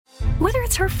Whether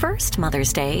it's her first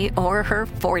Mother's Day or her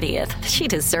 40th, she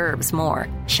deserves more.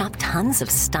 Shop tons of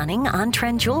stunning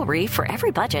on-trend jewelry for every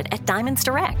budget at Diamonds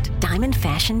Direct. Diamond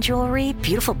fashion jewelry,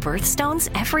 beautiful birthstones,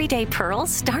 everyday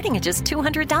pearls starting at just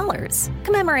 $200.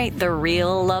 Commemorate the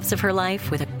real loves of her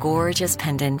life with a gorgeous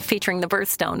pendant featuring the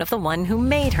birthstone of the one who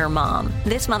made her mom.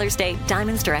 This Mother's Day,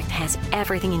 Diamonds Direct has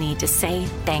everything you need to say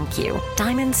thank you.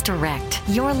 Diamonds Direct.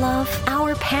 Your love,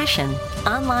 our passion.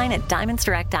 Online at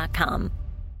diamondsdirect.com.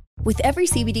 With every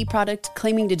CBD product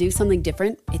claiming to do something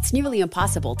different, it's nearly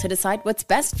impossible to decide what's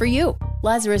best for you.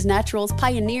 Lazarus Naturals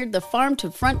pioneered the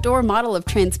farm-to-front-door model of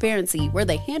transparency, where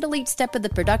they handle each step of the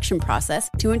production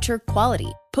process to ensure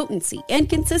quality, potency, and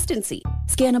consistency.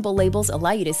 Scannable labels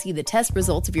allow you to see the test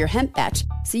results of your hemp batch,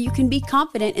 so you can be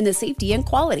confident in the safety and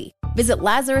quality. Visit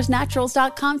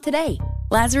LazarusNaturals.com today.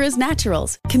 Lazarus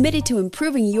Naturals, committed to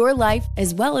improving your life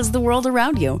as well as the world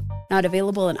around you. Not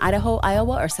available in Idaho,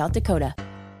 Iowa, or South Dakota.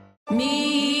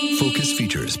 Focus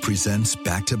Features presents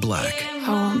Back to Black. I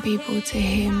want people to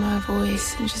hear my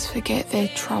voice and just forget their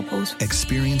troubles.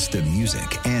 Experience the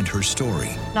music and her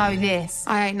story. Know this,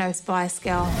 I ain't no Spice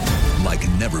Girl. Like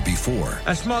never before.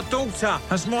 That's my daughter.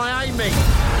 That's my Amy.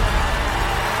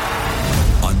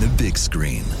 On the big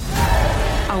screen.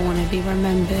 I want to be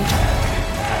remembered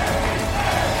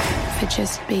for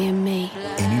just being me.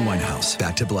 Amy Winehouse,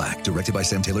 Back to Black, directed by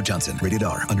Sam Taylor Johnson. Rated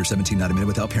R, under 17, not a minute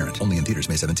without parent. Only in theaters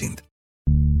May 17th.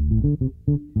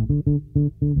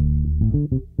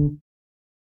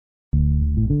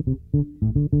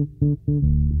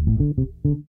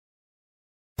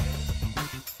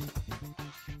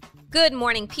 Good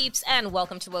morning, peeps, and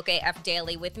welcome to Woke AF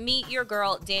Daily with me, your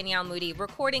girl, Danielle Moody,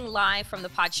 recording live from the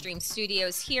Podstream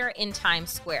studios here in Times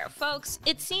Square. Folks,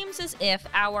 it seems as if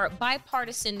our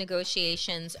bipartisan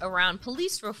negotiations around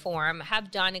police reform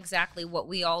have done exactly what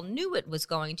we all knew it was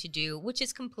going to do, which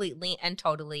is completely and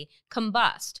totally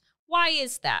combust. Why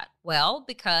is that? Well,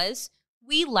 because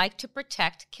we like to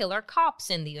protect killer cops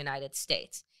in the United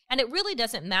States. And it really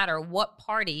doesn't matter what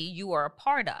party you are a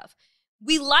part of.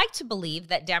 We like to believe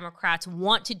that Democrats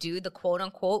want to do the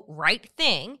quote-unquote right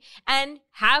thing and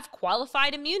have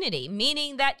qualified immunity,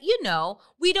 meaning that,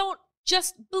 we don't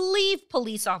just believe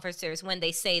police officers when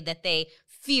they say that they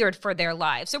feared for their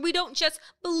lives, or we don't just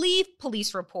believe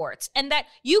police reports, and that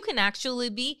you can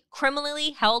actually be criminally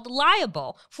held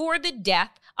liable for the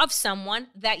death of someone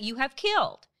that you have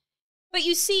killed. But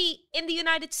you see, in the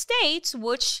United States,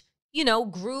 which,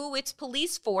 grew its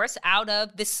police force out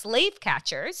of the slave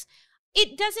catchers,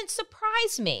 it doesn't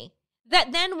surprise me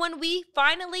that then when we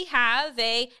finally have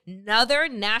another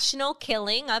national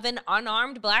killing of an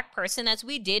unarmed Black person, as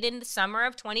we did in the summer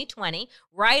of 2020,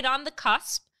 right on the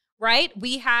cusp, right?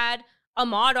 We had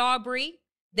Ahmaud Arbery,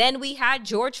 then we had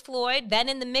George Floyd, then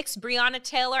in the mix, Breonna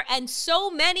Taylor, and so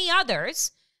many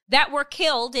others that were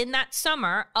killed in that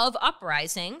summer of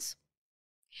uprisings.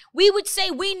 We would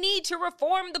say we need to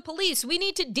reform the police. We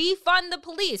need to defund the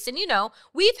police. And,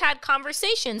 we've had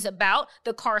conversations about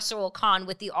the carceral con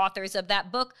with the authors of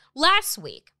that book last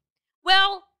week.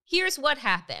 Well, here's what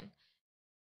happened.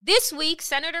 This week,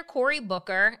 Senator Cory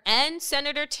Booker and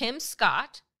Senator Tim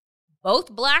Scott, both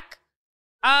Black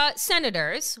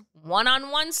senators, one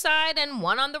on one side and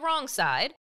one on the wrong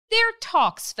side, their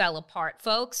talks fell apart,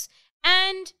 folks.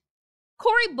 And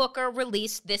Cory Booker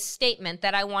released this statement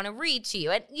that I want to read to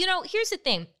you. And, here's the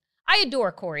thing. I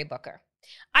adore Cory Booker.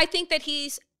 I think that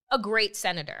he's a great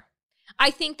senator.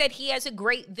 I think that he has a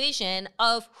great vision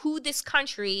of who this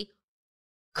country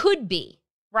could be,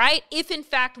 right? If, in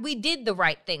fact, we did the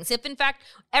right things. If, in fact,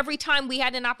 every time we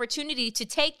had an opportunity to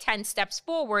take 10 steps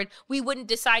forward, we wouldn't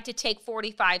decide to take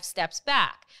 45 steps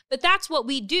back. But that's what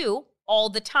we do all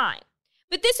the time.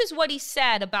 But this is what he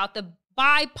said about the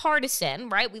bipartisan,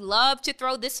 right? We love to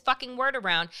throw this fucking word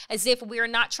around as if we are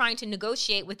not trying to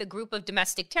negotiate with a group of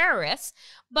domestic terrorists.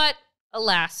 But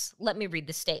alas, let me read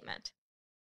the statement.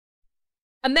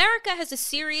 America has a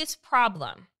serious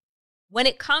problem when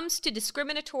it comes to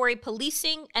discriminatory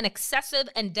policing and excessive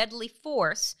and deadly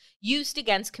force used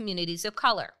against communities of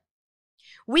color.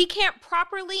 We can't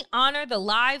properly honor the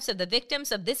lives of the victims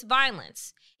of this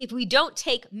violence if we don't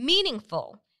take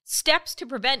meaningful steps to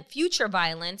prevent future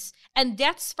violence and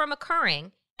deaths from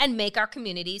occurring and make our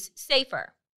communities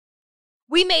safer.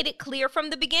 We made it clear from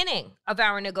the beginning of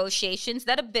our negotiations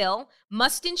that a bill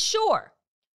must ensure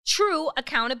true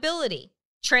accountability,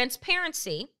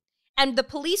 transparency, and the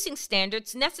policing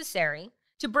standards necessary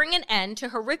to bring an end to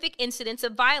horrific incidents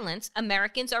of violence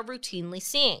Americans are routinely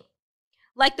seeing,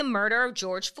 like the murder of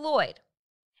George Floyd.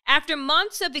 After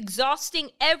months of exhausting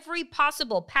every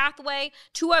possible pathway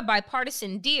to a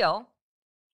bipartisan deal,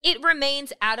 it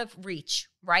remains out of reach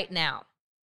right now.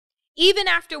 even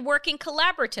after working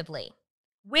collaboratively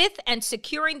with and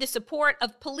securing the support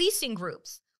of policing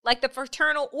groups like the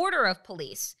Fraternal Order of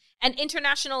Police and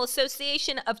International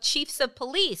Association of Chiefs of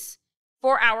Police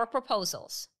for our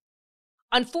proposals.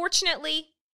 Unfortunately,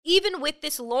 even with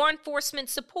this law enforcement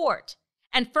support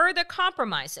and further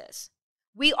compromises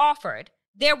we offered,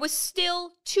 there was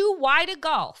still too wide a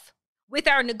gulf with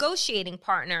our negotiating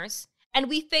partners, and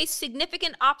we faced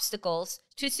significant obstacles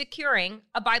to securing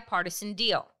a bipartisan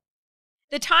deal.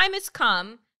 The time has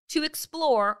come to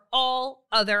explore all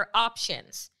other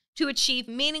options to achieve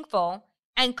meaningful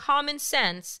and common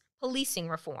sense policing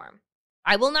reform.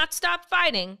 I will not stop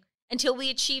fighting until we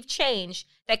achieve change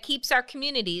that keeps our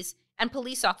communities and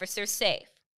police officers safe.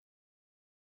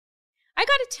 I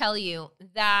got to tell you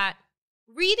that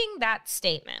reading that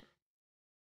statement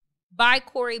by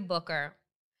Cory Booker,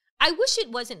 I wish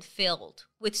it wasn't filled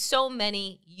with so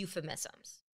many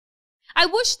euphemisms. I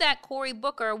wish that Cory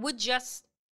Booker would just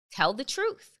tell the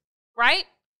truth, right?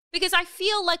 Because I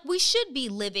feel like we should be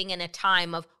living in a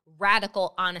time of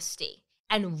radical honesty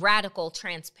and radical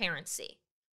transparency,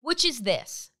 which is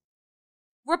this.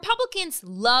 Republicans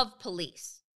love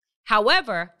police.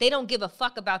 However, they don't give a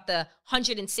fuck about the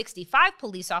 165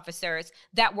 police officers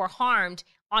that were harmed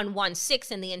on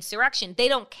 1/6 in the insurrection. They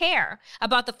don't care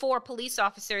about the 4 police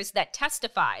officers that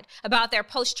testified about their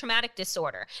post-traumatic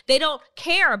disorder. They don't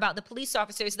care about the police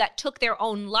officers that took their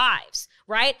own lives,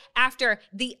 right? After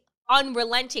the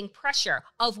unrelenting pressure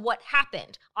of what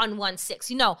happened on 1/6.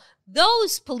 You know,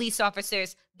 those police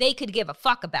officers, they could give a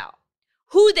fuck about.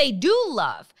 Who they do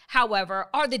love, however,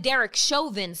 are the Derek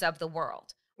Chauvins of the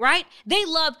world, right? They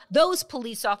love those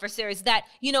police officers that,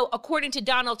 you know, according to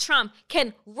Donald Trump,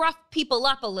 can rough people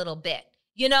up a little bit,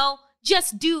 you know?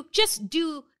 Just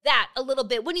do that a little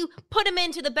bit. When you put them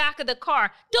into the back of the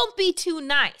car, don't be too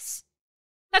nice.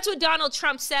 That's what Donald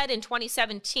Trump said in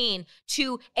 2017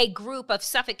 to a group of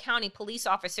Suffolk County police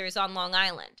officers on Long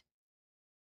Island.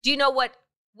 Do you know what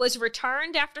was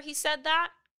returned after he said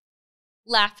that?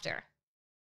 Laughter.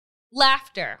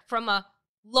 Laughter from a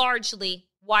largely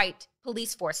white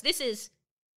police force. This is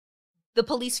the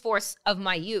police force of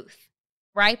my youth,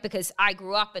 right? Because I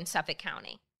grew up in Suffolk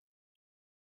County.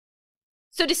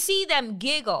 So to see them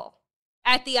giggle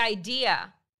at the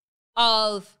idea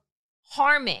of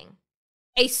harming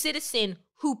a citizen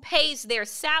who pays their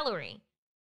salary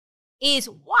is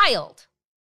wild.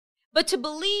 But to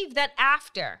believe that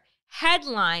after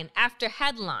headline after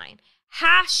headline,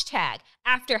 hashtag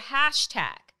after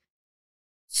hashtag,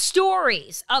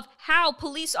 stories of how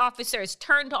police officers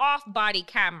turned off body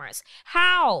cameras,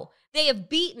 how they have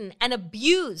beaten and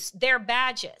abused their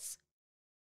badges,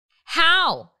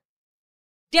 how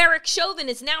Derek Chauvin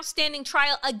is now standing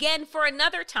trial again for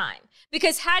another time,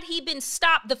 because had he been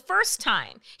stopped the first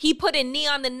time he put a knee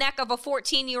on the neck of a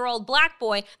 14-year-old black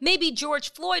boy, maybe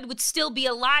George Floyd would still be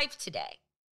alive today.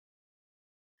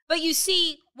 But you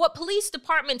see, what police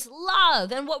departments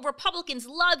love and what Republicans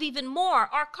love even more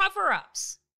are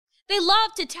cover-ups. They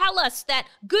love to tell us that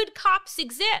good cops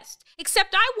exist,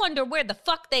 except I wonder where the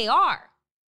fuck they are.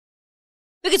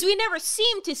 Because we never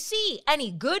seem to see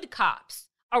any good cops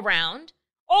around.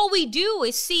 All we do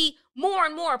is see more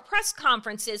and more press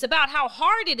conferences about how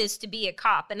hard it is to be a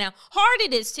cop and how hard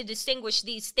it is to distinguish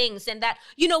these things, and that,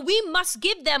 you know, we must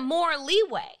give them more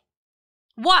leeway.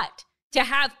 What? To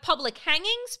have public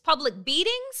hangings, public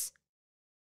beatings?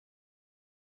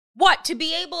 What? To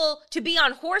be able to be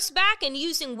on horseback and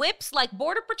using whips like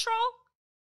Border Patrol?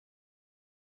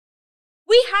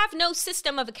 We have no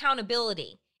system of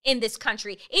accountability in this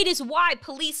country. It is why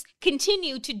police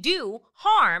continue to do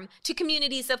harm to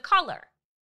communities of color.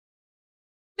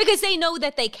 Because they know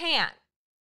that they can.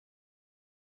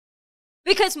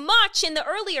 Because much in the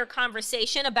earlier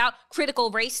conversation about critical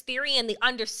race theory and the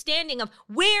understanding of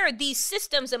where these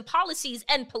systems and policies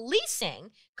and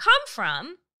policing come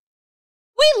from,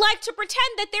 we like to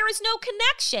pretend that there is no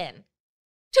connection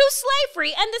to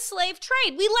slavery and the slave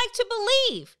trade. We like to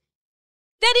believe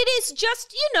that it is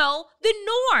just, you know, the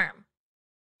norm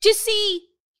to see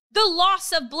the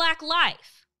loss of black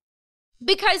life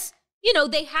because, you know,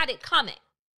 they had it coming.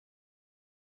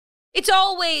 It's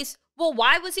always, well,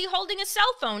 why was he holding a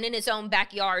cell phone in his own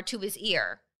backyard to his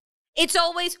ear? It's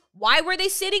always, why were they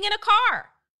sitting in a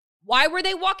car? Why were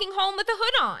they walking home with a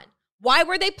hood on? Why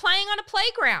were they playing on a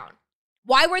playground?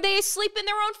 Why were they asleep in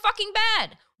their own fucking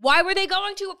bed? Why were they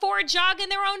going for a jog in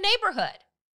their own neighborhood?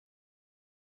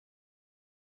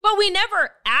 But we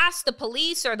never asked the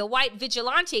police or the white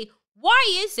vigilante, why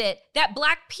is it that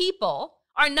black people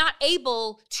are not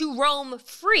able to roam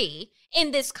free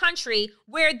in this country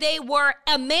where they were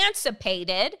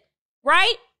emancipated,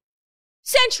 right?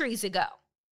 Centuries ago.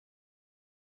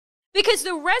 Because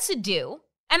the residue,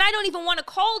 and I don't even want to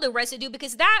call it a residue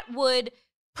because that would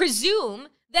presume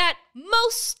that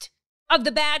most of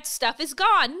the bad stuff is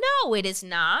gone. No, it is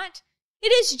not. It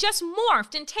is just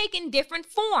morphed and taken different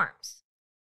forms.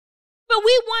 But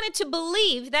we wanted to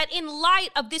believe that in light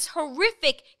of this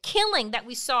horrific killing that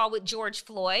we saw with George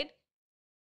Floyd,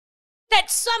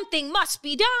 that something must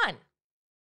be done.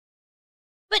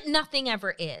 But nothing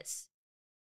ever is.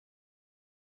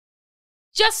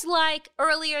 Just like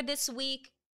earlier this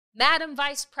week, Madam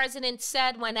Vice President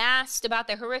said when asked about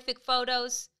the horrific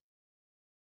photos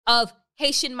of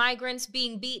Haitian migrants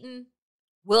being beaten,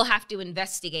 we'll have to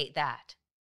investigate that.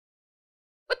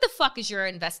 What the fuck is your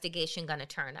investigation going to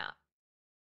turn up?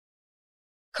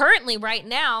 Currently, right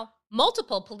now,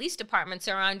 multiple police departments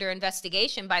are under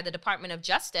investigation by the Department of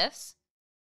Justice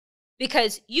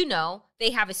because, you know,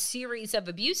 they have a series of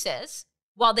abuses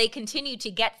while they continue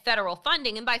to get federal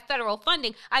funding. And by federal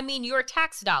funding, I mean your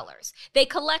tax dollars. They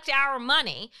collect our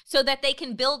money so that they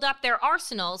can build up their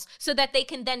arsenals so that they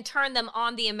can then turn them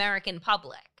on the American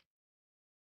public.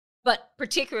 But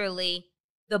particularly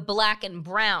the Black and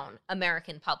brown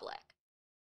American public.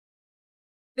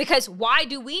 Because why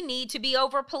do we need to be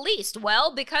over-policed?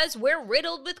 Well, because we're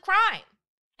riddled with crime.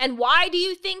 And why do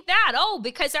you think that? Oh,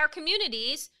 because our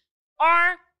communities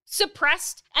are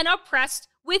suppressed and oppressed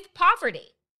with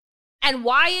poverty. And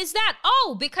why is that?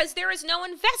 Oh, because there is no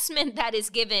investment that is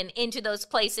given into those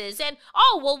places. And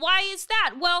oh, well, why is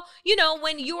that? Well, you know,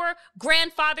 when your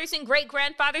grandfathers and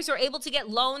great-grandfathers are able to get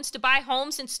loans to buy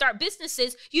homes and start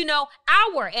businesses, you know,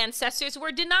 our ancestors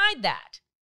were denied that.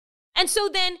 And so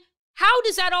then, how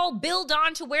does that all build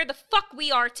on to where the fuck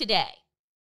we are today?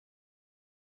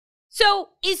 So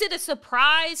is it a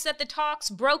surprise that the talks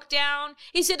broke down?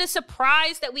 Is it a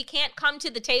surprise that we can't come to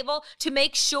the table to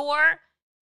make sure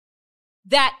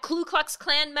that Ku Klux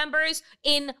Klan members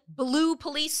in blue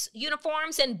police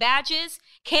uniforms and badges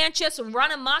can't just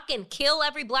run amok and kill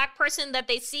every Black person that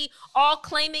they see, all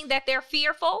claiming that they're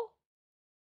fearful?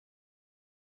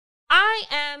 I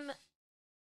am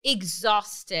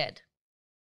exhausted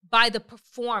by the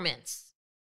performance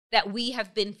that we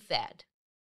have been fed.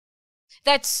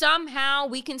 That somehow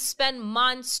we can spend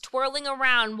months twirling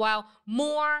around while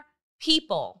more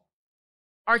people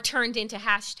are turned into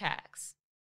hashtags.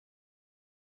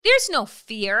 There's no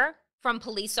fear from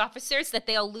police officers that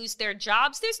they'll lose their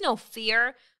jobs. There's no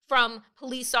fear from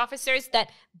police officers that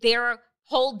their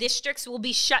whole districts will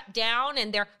be shut down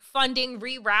and their funding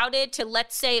rerouted to,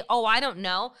 let's say, oh, I don't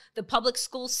know, the public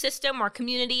school system or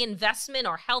community investment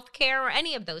or healthcare or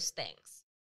any of those things.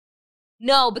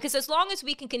 No, because as long as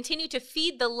we can continue to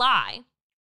feed the lie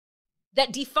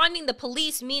that defunding the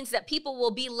police means that people will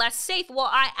be less safe, well,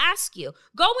 I ask you,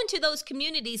 go into those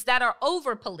communities that are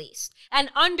over-policed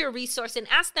and under-resourced and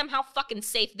ask them how fucking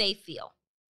safe they feel.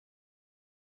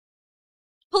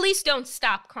 Police don't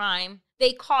stop crime,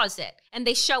 they cause it, and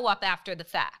they show up after the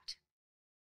fact.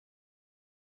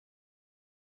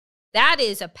 That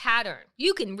is a pattern.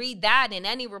 You can read that in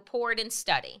any report and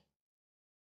study.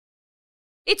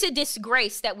 It's a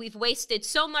disgrace that we've wasted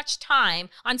so much time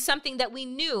on something that we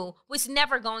knew was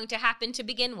never going to happen to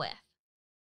begin with.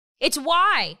 It's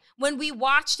why when we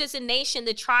watched as a nation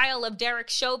the trial of Derek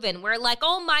Chauvin, we're like,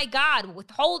 oh my God,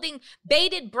 withholding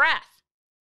bated breath.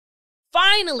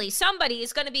 Finally, somebody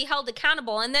is going to be held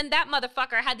accountable. And then that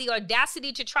motherfucker had the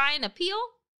audacity to try and appeal.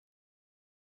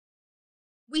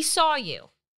 We saw you.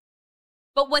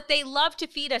 But what they love to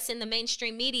feed us in the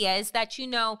mainstream media is that, you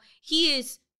know, he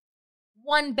is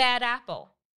one bad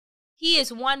apple. He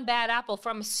is one bad apple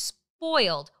from a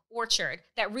spoiled orchard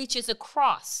that reaches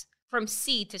across from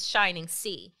sea to shining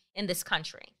sea in this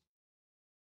country.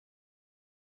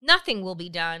 Nothing will be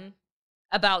done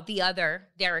about the other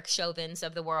Derek Chauvins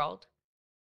of the world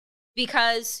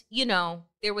because, you know,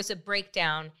 there was a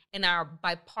breakdown in our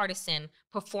bipartisan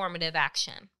performative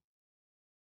action.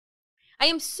 I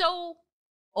am so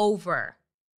over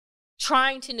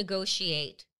trying to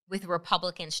negotiate with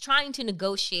Republicans, trying to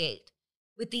negotiate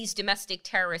with these domestic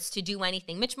terrorists to do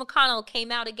anything. Mitch McConnell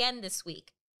came out again this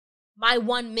week. My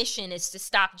one mission is to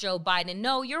stop Joe Biden.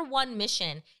 No, your one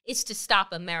mission is to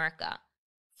stop America.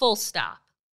 Full stop.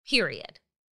 Period.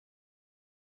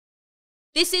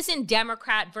 This isn't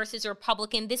Democrat versus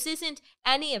Republican. This isn't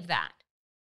any of that.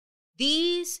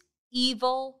 These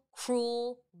evil,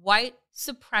 cruel, white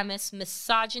supremacist,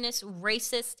 misogynist,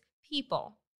 racist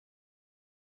people,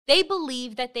 they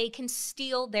believe that they can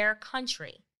steal their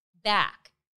country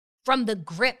back from the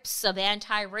grips of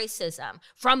anti-racism,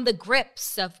 from the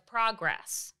grips of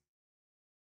progress.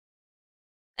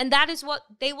 And that is what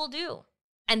they will do.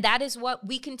 And that is what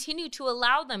we continue to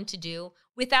allow them to do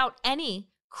without any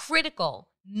critical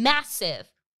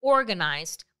massive,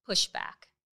 organized pushback.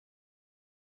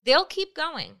 They'll keep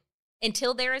going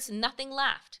until there is nothing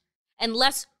left,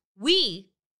 unless we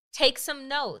take some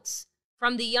notes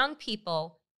from the young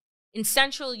people in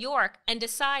Central York and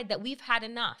decide that we've had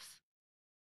enough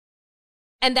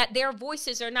and that their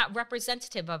voices are not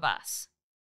representative of us.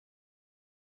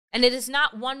 And it is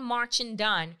not one march and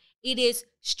done. It is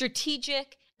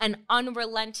strategic and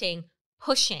unrelenting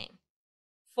pushing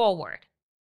forward.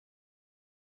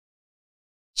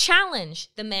 Challenge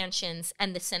the mansions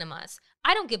and the cinemas.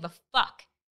 I don't give a fuck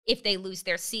if they lose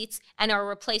their seats and are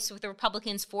replaced with the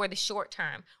Republicans for the short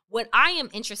term. What I am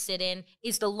interested in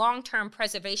is the long-term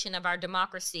preservation of our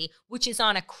democracy, which is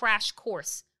on a crash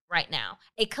course right now,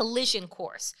 a collision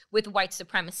course with white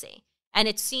supremacy. And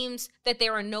it seems that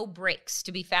there are no brakes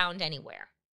to be found anywhere.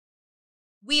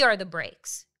 We are the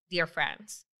brakes, dear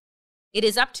friends. It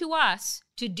is up to us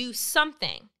to do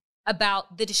something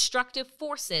about the destructive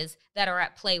forces that are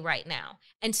at play right now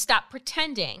and stop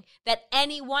pretending that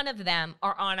any one of them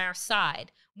are on our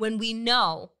side when we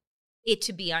know it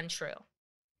to be untrue.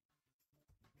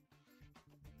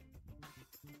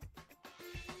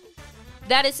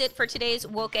 That is it for today's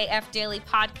Woke AF Daily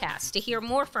podcast. To hear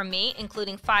more from me,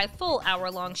 including 5 full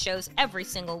hour-long shows every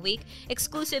single week,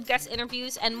 exclusive guest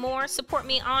interviews, and more, support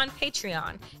me on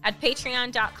Patreon at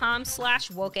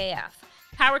patreon.com/wokeaf.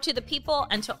 Power to the people,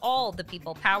 and to all the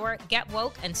people power. Get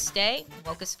woke and stay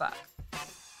woke as fuck.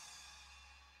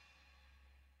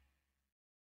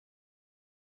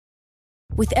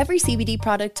 With every CBD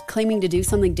product claiming to do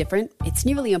something different, it's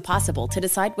nearly impossible to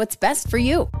decide what's best for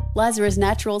you. Lazarus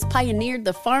Naturals pioneered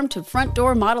the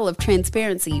farm-to-front-door model of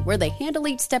transparency, where they handle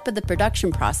each step of the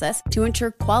production process to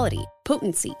ensure quality,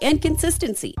 potency, and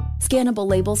consistency. Scannable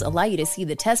labels allow you to see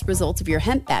the test results of your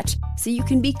hemp batch, so you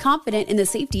can be confident in the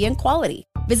safety and quality.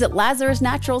 Visit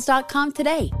LazarusNaturals.com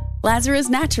today. Lazarus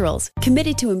Naturals,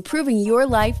 committed to improving your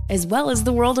life as well as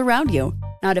the world around you.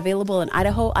 Not available in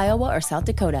Idaho, Iowa, or South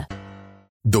Dakota.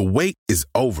 The wait is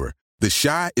over. The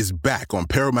Chi is back on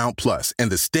Paramount Plus,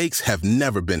 and the stakes have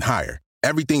never been higher.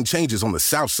 Everything changes on the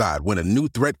South Side when a new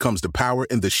threat comes to power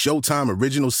in the Showtime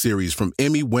original series from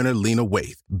Emmy winner Lena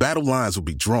Waithe. Battle lines will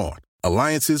be drawn,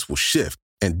 alliances will shift,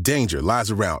 and danger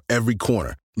lies around every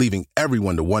corner, leaving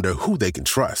everyone to wonder who they can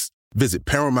trust. Visit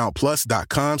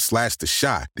ParamountPlus.com/The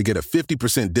Chi to get a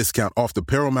 50% discount off the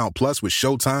Paramount Plus with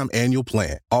Showtime annual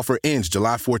plan. Offer ends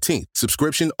July 14th.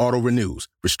 Subscription auto-renews.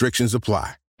 Restrictions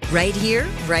apply. Right here,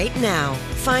 right now.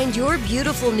 Find your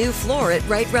beautiful new floor at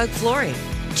Right Rug Flooring.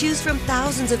 Choose from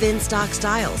thousands of in-stock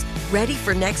styles, ready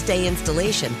for next day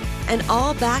installation, and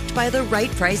all backed by the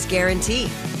right price guarantee.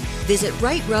 Visit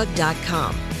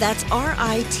rightrug.com. That's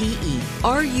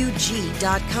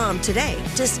RITERUG.com today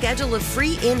to schedule a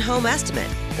free in-home estimate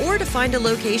or to find a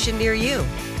location near you.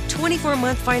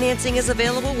 24-month financing is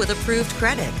available with approved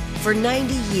credit. For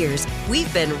 90 years,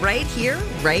 we've been right here,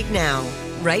 right now.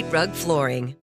 Right Rug Flooring.